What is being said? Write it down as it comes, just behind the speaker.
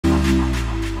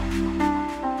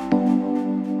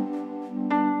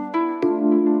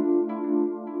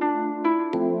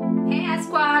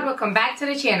welcome back to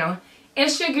the channel.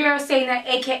 It's your girl Saina,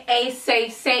 aka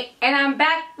Say, and I'm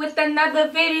back with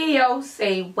another video.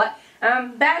 Say what?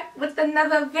 I'm back with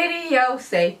another video.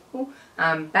 Say who?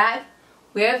 I'm back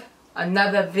with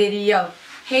another video.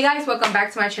 Hey guys, welcome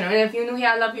back to my channel. And if you're new here,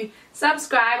 I love you.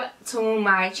 Subscribe to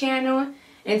my channel.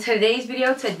 In today's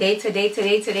video, today,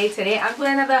 I'm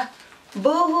doing another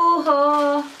boohoo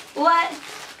haul. What?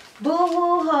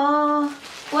 Boohoo haul.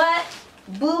 What?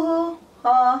 Boohoo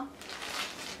haul.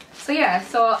 So yeah,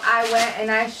 so I went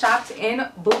and I shopped in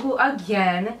Boohoo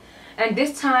again, and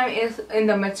this time is in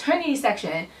the maternity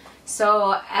section.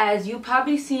 So as you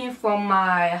probably seen from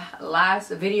my last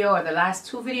video or the last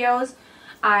two videos,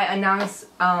 I announced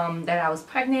that I was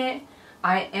pregnant.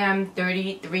 I am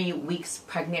 33 weeks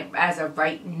pregnant as of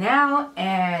right now,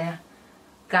 and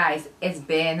guys, it's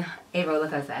been a roller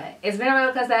coaster. It's been a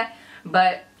roller coaster,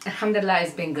 but alhamdulillah,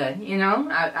 it's been good. You know,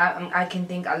 I can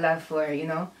thank Allah for, you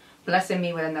know, blessing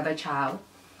me with another child.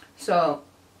 So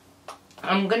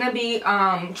I'm gonna be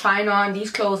trying on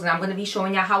these clothes, and I'm gonna be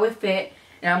showing y'all how it fit,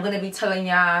 and I'm gonna be telling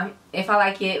y'all if I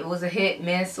like it, was a hit,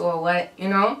 miss, or what, you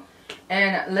know.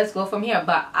 And let's go from here.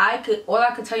 But all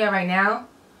I could tell y'all right now,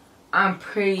 I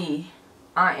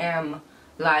am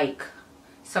like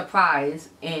surprised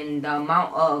in the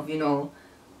amount of, you know,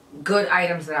 good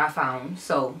items that I found.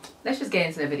 So let's just get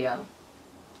into the video.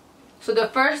 So the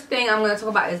first thing I'm going to talk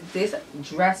about is this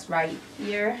dress right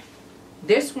here.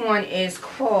 This one is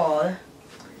called,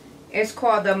 it's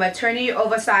called the Maternity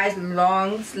Oversized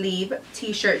Long Sleeve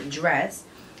T-Shirt Dress.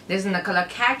 This is in the color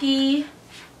khaki,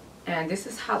 and this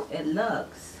is how it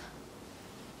looks.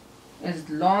 It's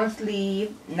long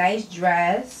sleeve, nice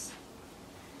dress,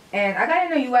 and I got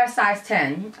it in the US size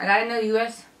 10. I got it in the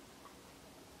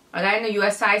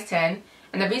US size 10.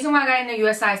 And the reason why I got it in the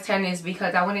US size 10 is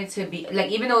because I wanted to be,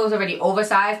 like, even though it was already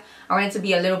oversized, I wanted to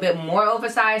be a little bit more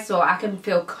oversized so I can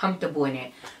feel comfortable in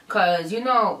it. Because, you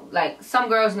know, like, some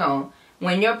girls know,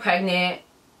 when you're pregnant,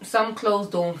 some clothes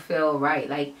don't feel right.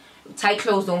 Like, tight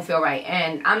clothes don't feel right.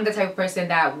 And I'm the type of person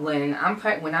that when I'm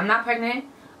not pregnant,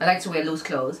 I like to wear loose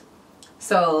clothes.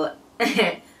 So,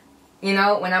 you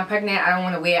know, when I'm pregnant, I don't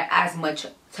want to wear as much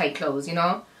tight clothes, you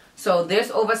know. So this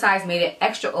oversized made it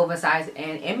extra oversized,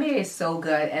 and it made it so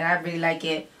good, and I really like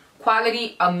it.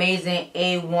 Quality amazing,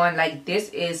 A1. Like, this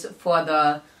is for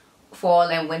the fall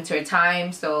and winter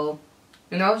time, so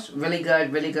you know, it's really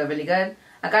good, really good, really good.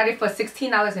 I got it for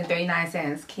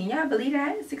 $16.39. Can y'all believe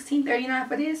that? $16.39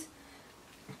 for this?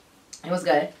 It was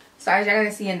good. So as you're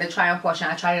gonna see in the try on portion,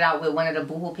 I tried it out with one of the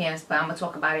Boohoo pants, but I'm gonna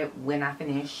talk about it when I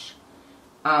finish,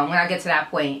 when I get to that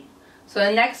point. So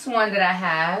the next one that I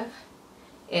have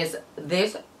is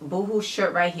this Boohoo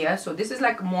shirt right here. So this is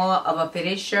like more of a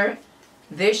fitted shirt.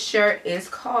 This shirt is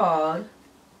called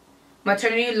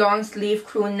Maternity Long Sleeve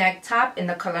Crew Neck Top in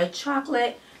the color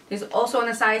chocolate. This is also in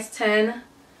a size 10.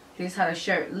 This is how the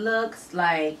shirt looks.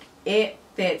 Like, it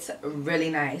fits really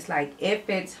nice. Like, it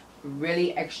fits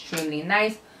really extremely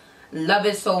nice. Love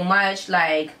it so much.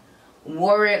 Like,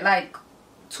 wore it like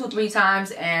 2-3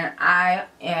 times, and I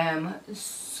am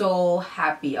so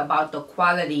happy about the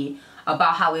quality,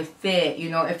 about how it fit. You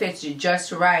know, it fits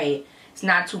just right. It's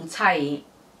not too tight,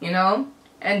 you know.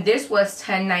 And this was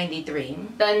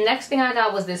 $10.93. The next thing I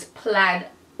got was this plaid,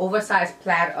 oversized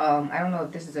plaid, I don't know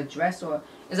if this is a dress or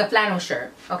it's a flannel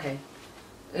shirt. Okay,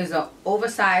 it's an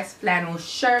oversized flannel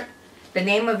shirt. The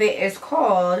name of it is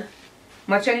called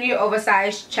Maternity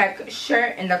Oversized Check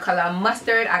Shirt in the color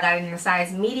mustard. I got it in the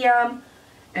size medium.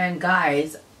 And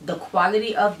guys, the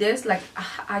quality of this, like,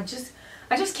 I just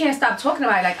can't stop talking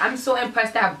about it. Like, I'm so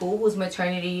impressed that Boohoo's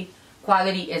maternity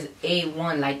quality is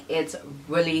A1. Like, it's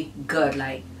really good.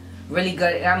 Like, really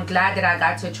good. And I'm glad that I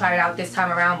got to try it out this time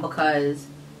around, because,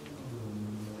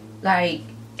 like,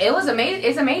 it was amazing.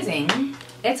 It's amazing.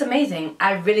 It's amazing.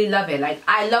 I really love it. Like,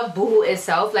 I love Boohoo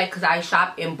itself, like, because I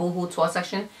shop in Boohoo tour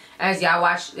section. As y'all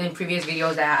watched in previous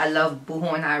videos, that I love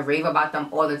Boohoo and I rave about them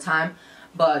all the time.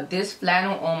 But this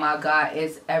flannel, oh my god,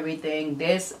 is everything.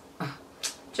 This,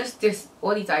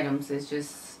 all these items is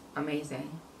just amazing.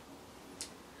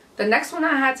 The next one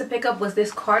I had to pick up was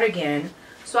this cardigan.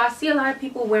 So I see a lot of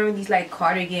people wearing these like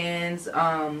cardigans.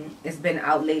 It's been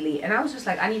out lately, and I was just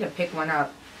like, I need to pick one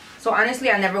up. So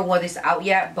honestly, I never wore this out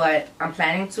yet, but I'm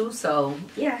planning to. So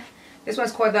yeah, this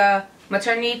one's called the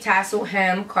Maternity Tassel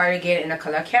Hem Cardigan in the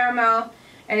color caramel,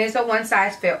 and it's a one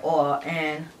size fit all.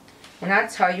 And when I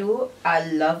tell you, I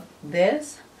love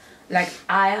this. Like,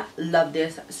 I love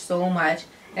this so much.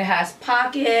 It has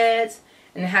pockets,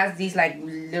 and it has these like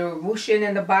little ruching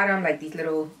in the bottom, like these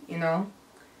little, you know,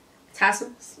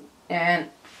 tassels, and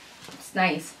it's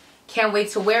nice. Can't wait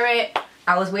to wear it.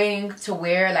 I was waiting to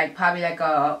wear like probably like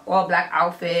a all black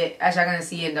outfit, as y'all gonna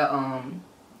see in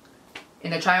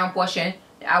the try on portion.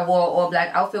 I wore all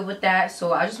black outfit with that,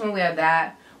 so I just want to wear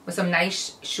that with some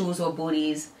nice shoes or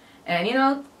booties, and you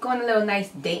know, go on a little nice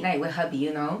date night with hubby,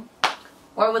 you know,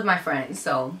 or with my friends.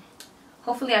 So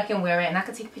hopefully I can wear it and I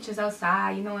can take pictures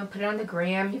outside, you know, and put it on the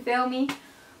gram, you feel me?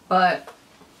 But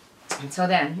until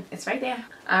then, it's right there.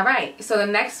 Alright, so the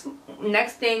next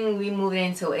thing we move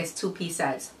into is two-piece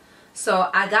sets. So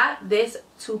I got this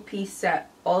two-piece set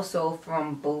also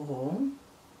from Boohoo.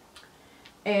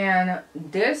 And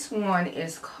this one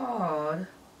is called...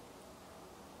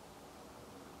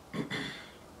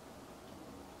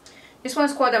 this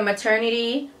one's called the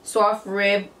Maternity Soft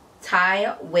Rib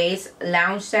Tie Waist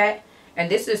Lounge Set. And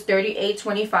this is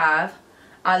 $38.25.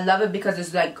 I love it because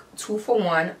it's like 2 for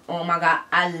 1. Oh my god,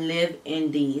 I live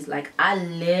in these. Like, I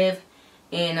live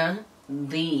in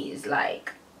these.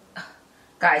 Like,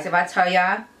 guys, if I tell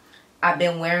y'all, I've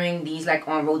been wearing these like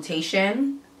on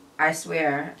rotation. I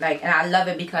swear. Like, and I love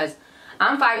it because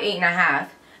I'm 5'8.5",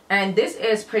 and this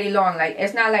is pretty long. Like,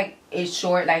 it's not like it's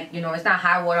short. Like, you know, it's not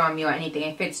high water on me or anything.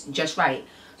 It fits just right.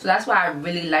 So that's what I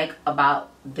really like about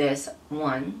this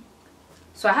one.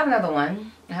 So I have another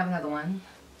one. I have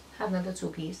another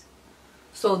two-piece.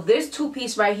 So this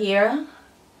two-piece right here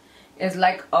is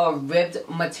like a ribbed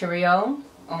material.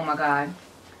 Oh my god.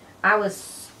 I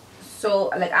was so,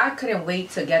 like, I couldn't wait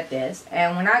to get this.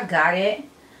 And when I got it,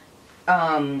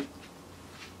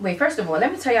 wait, first of all,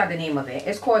 let me tell y'all the name of it.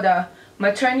 It's called the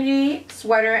Maternity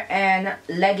Sweater and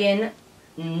Legging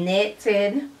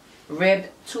Knitted Ribbed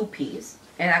Two-Piece.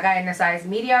 And I got it in a size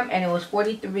medium, and it was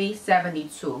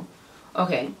 $43.72.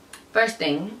 Okay, first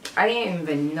thing, I didn't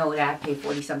even know that I paid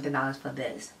 $40-something for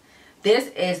this. This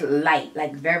is light,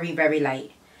 like very, very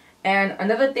light. And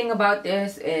another thing about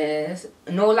this is,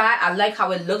 no lie, I like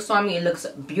how it looks on me. It looks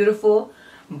beautiful,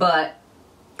 but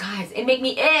guys, it makes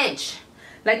me itch.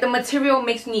 Like, the material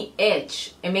makes me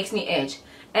itch. It makes me itch.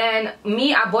 And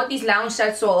me, I bought these lounge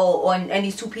sets and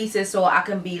these two pieces so I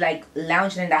can be like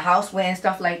lounging in the house wearing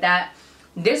stuff like that.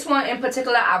 This one in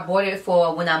particular, I bought it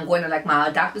for when I'm going to like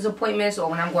my doctor's appointments or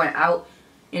when I'm going out,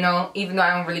 you know, even though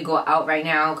I don't really go out right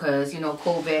now because, you know,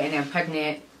 COVID and I'm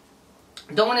pregnant.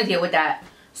 Don't want to deal with that.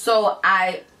 So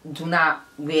I do not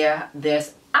wear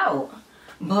this out.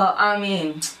 But I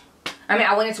mean,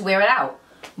 I wanted to wear it out.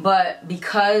 But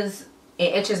because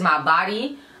it itches my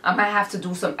body, I might have to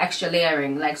do some extra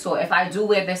layering. Like, so if I do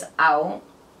wear this out,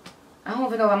 I don't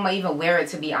even know if I'm gonna even wear it,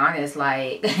 to be honest.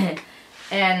 Like,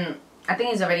 and I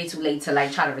think it's already too late to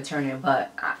like try to return it.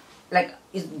 But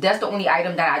that's the only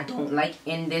item that I don't like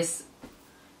in this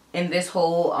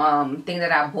whole thing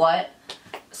that I bought.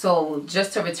 So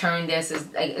just to return this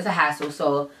is like, it's a hassle.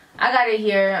 So I got it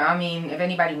here. I mean, if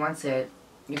anybody wants it,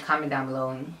 you comment down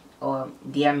below or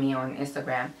DM me on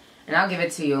Instagram and I'll give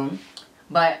it to you.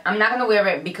 But I'm not gonna wear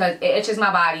it because it itches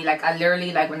my body. Like, I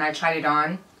literally, like, when I tried it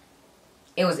on,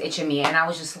 it was itching me, and I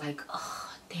was just like,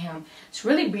 oh damn, it's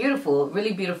really beautiful,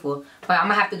 really beautiful. But I'm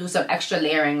gonna have to do some extra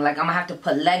layering. Like, I'm gonna have to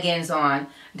put leggings on,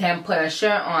 then put a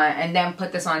shirt on, and then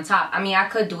put this on top. I mean, I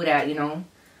could do that, you know,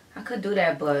 I could do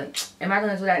that, but am I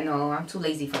gonna do that? No, I'm too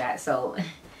lazy for that. So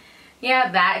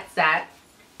yeah, that's that.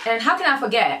 And how can I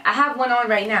forget? I have one on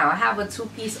right now. I have a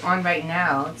two-piece on right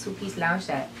now, two-piece lounge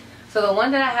set. So the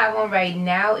one that I have on right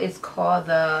now is called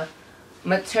the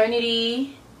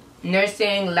Maternity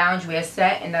Nursing Loungewear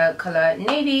Set in the color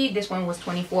navy. This one was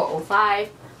 $24.05.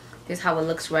 This is how it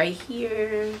looks right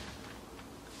here.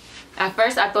 At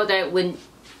first I thought that when,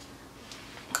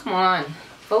 come on,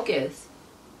 focus.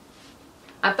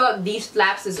 I thought these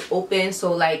flaps is open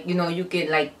so, like, you know, you could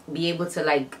like be able to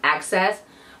like access,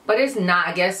 but it's not.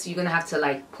 I guess you're gonna have to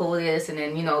like pull this and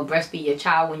then, you know, breastfeed your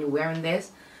child when you're wearing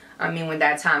this. I mean, when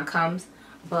that time comes.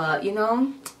 But, you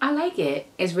know, I like it.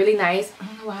 It's really nice. I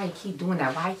don't know why I keep doing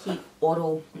that. Why I keep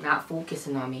auto not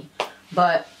focusing on me.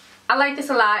 But I like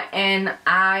this a lot. And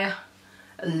I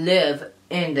live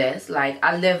in this. Like,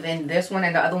 I live in this one.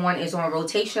 And the other one is on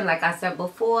rotation, like I said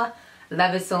before.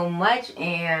 Love it so much.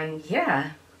 And,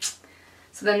 yeah.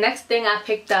 So, the next thing I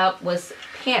picked up was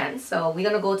pants. So, we're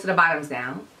going to go to the bottoms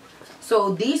now.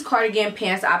 So, these cardigan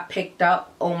pants I picked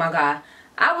up. Oh, my God.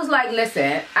 I was like,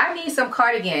 listen, I need some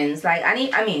cardigans. Like, I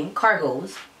mean,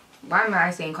 cargos. Why am I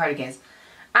saying cardigans?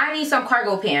 I need some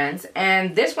cargo pants.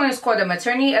 And this one is called the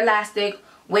Maternity Elastic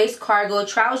Waist Cargo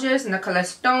Trousers in the color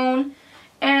Stone.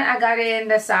 And I got it in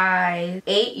the size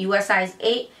 8, US size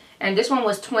 8. And this one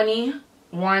was $21.86.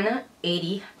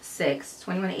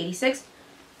 $21.86.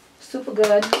 Super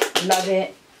good. Love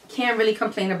it. Can't really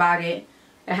complain about it.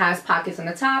 It has pockets on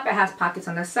the top. It has pockets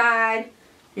on the side.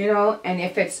 You know, and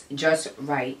it fits just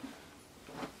right.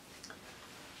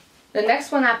 The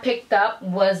next one I picked up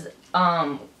was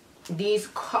these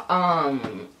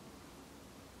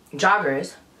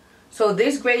joggers. So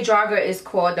this gray jogger is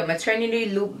called the Maternity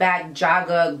Loop Back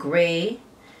Jogger Gray.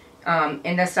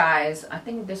 In the size, I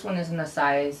think this one is in the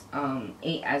size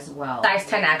 8 as well. Size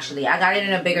 10 actually. I got it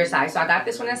in a bigger size. So I got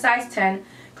this one in size 10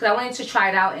 because I wanted to try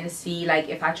it out and see, like,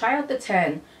 if I try out the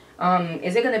 10,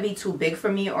 is it going to be too big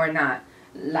for me or not?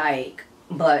 Like,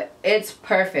 but it's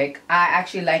perfect. I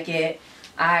actually like it.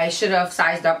 I should have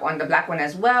sized up on the black one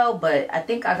as well, but I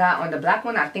think I got on the black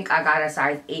one, I think I got a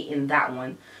size 8 in that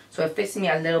one. So it fits me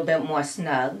a little bit more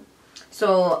snug.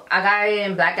 So I got it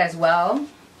in black as well.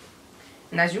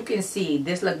 And as you can see,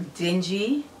 this looks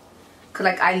dingy. Cause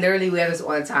like I literally wear this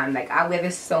all the time. Like I wear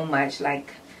this so much.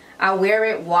 Like I wear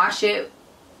it, wash it,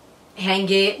 hang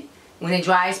it. When it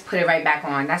dries, put it right back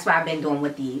on. That's what I've been doing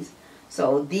with these.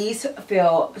 So these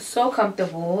feel so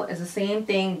comfortable. It's the same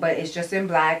thing, but it's just in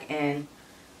black. And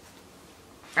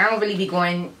I don't really be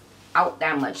going out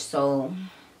that much. So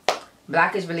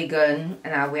black is really good.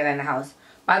 And I wear that in the house.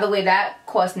 By the way, that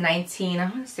cost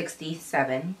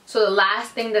 $19.67. So the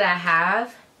last thing that I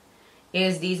have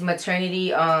is these maternity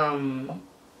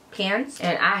pants,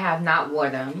 and I have not wore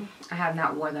them. I have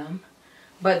not wore them.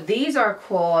 But these are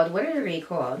called, what are they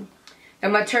called? The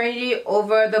Maternity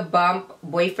Over the Bump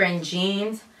Boyfriend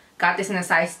Jeans. Got this in a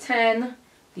size 10.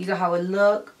 These are how it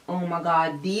look. Oh my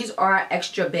god, these are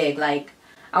extra big. Like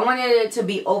I wanted it to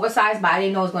be oversized, but I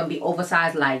didn't know it was going to be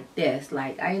oversized like this.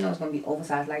 Like I didn't know it was going to be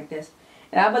oversized like this.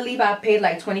 And I believe I paid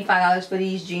like $25 for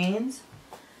these jeans.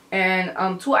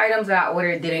 And 2 items that I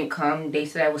ordered didn't come. They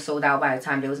said I was sold out by the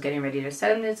time they was getting ready to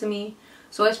send it to me.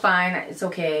 So it's fine. It's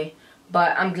okay.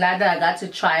 But I'm glad that I got to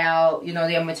try out, you know,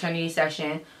 their maternity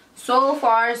section. So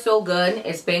far, so good.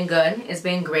 It's been good. It's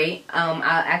been great. I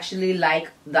actually like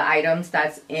the items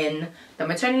that's in the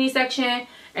maternity section.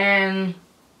 And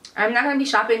I'm not going to be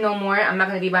shopping no more. I'm not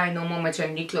going to be buying no more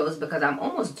maternity clothes because I'm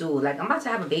almost due. Like, I'm about to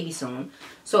have a baby soon.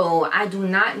 So, I do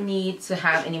not need to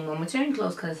have any more maternity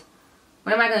clothes because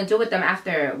what am I going to do with them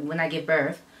after when I give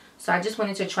birth? So, I just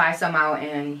wanted to try some out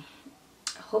and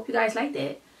hope you guys liked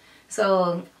it.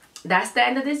 So, that's the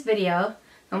end of this video.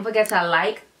 Don't forget to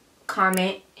like,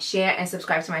 comment, share, and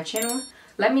subscribe to my channel.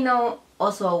 Let me know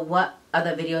also what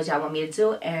other videos y'all want me to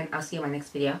do, and I'll see you in my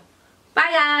next video.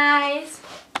 Bye, guys!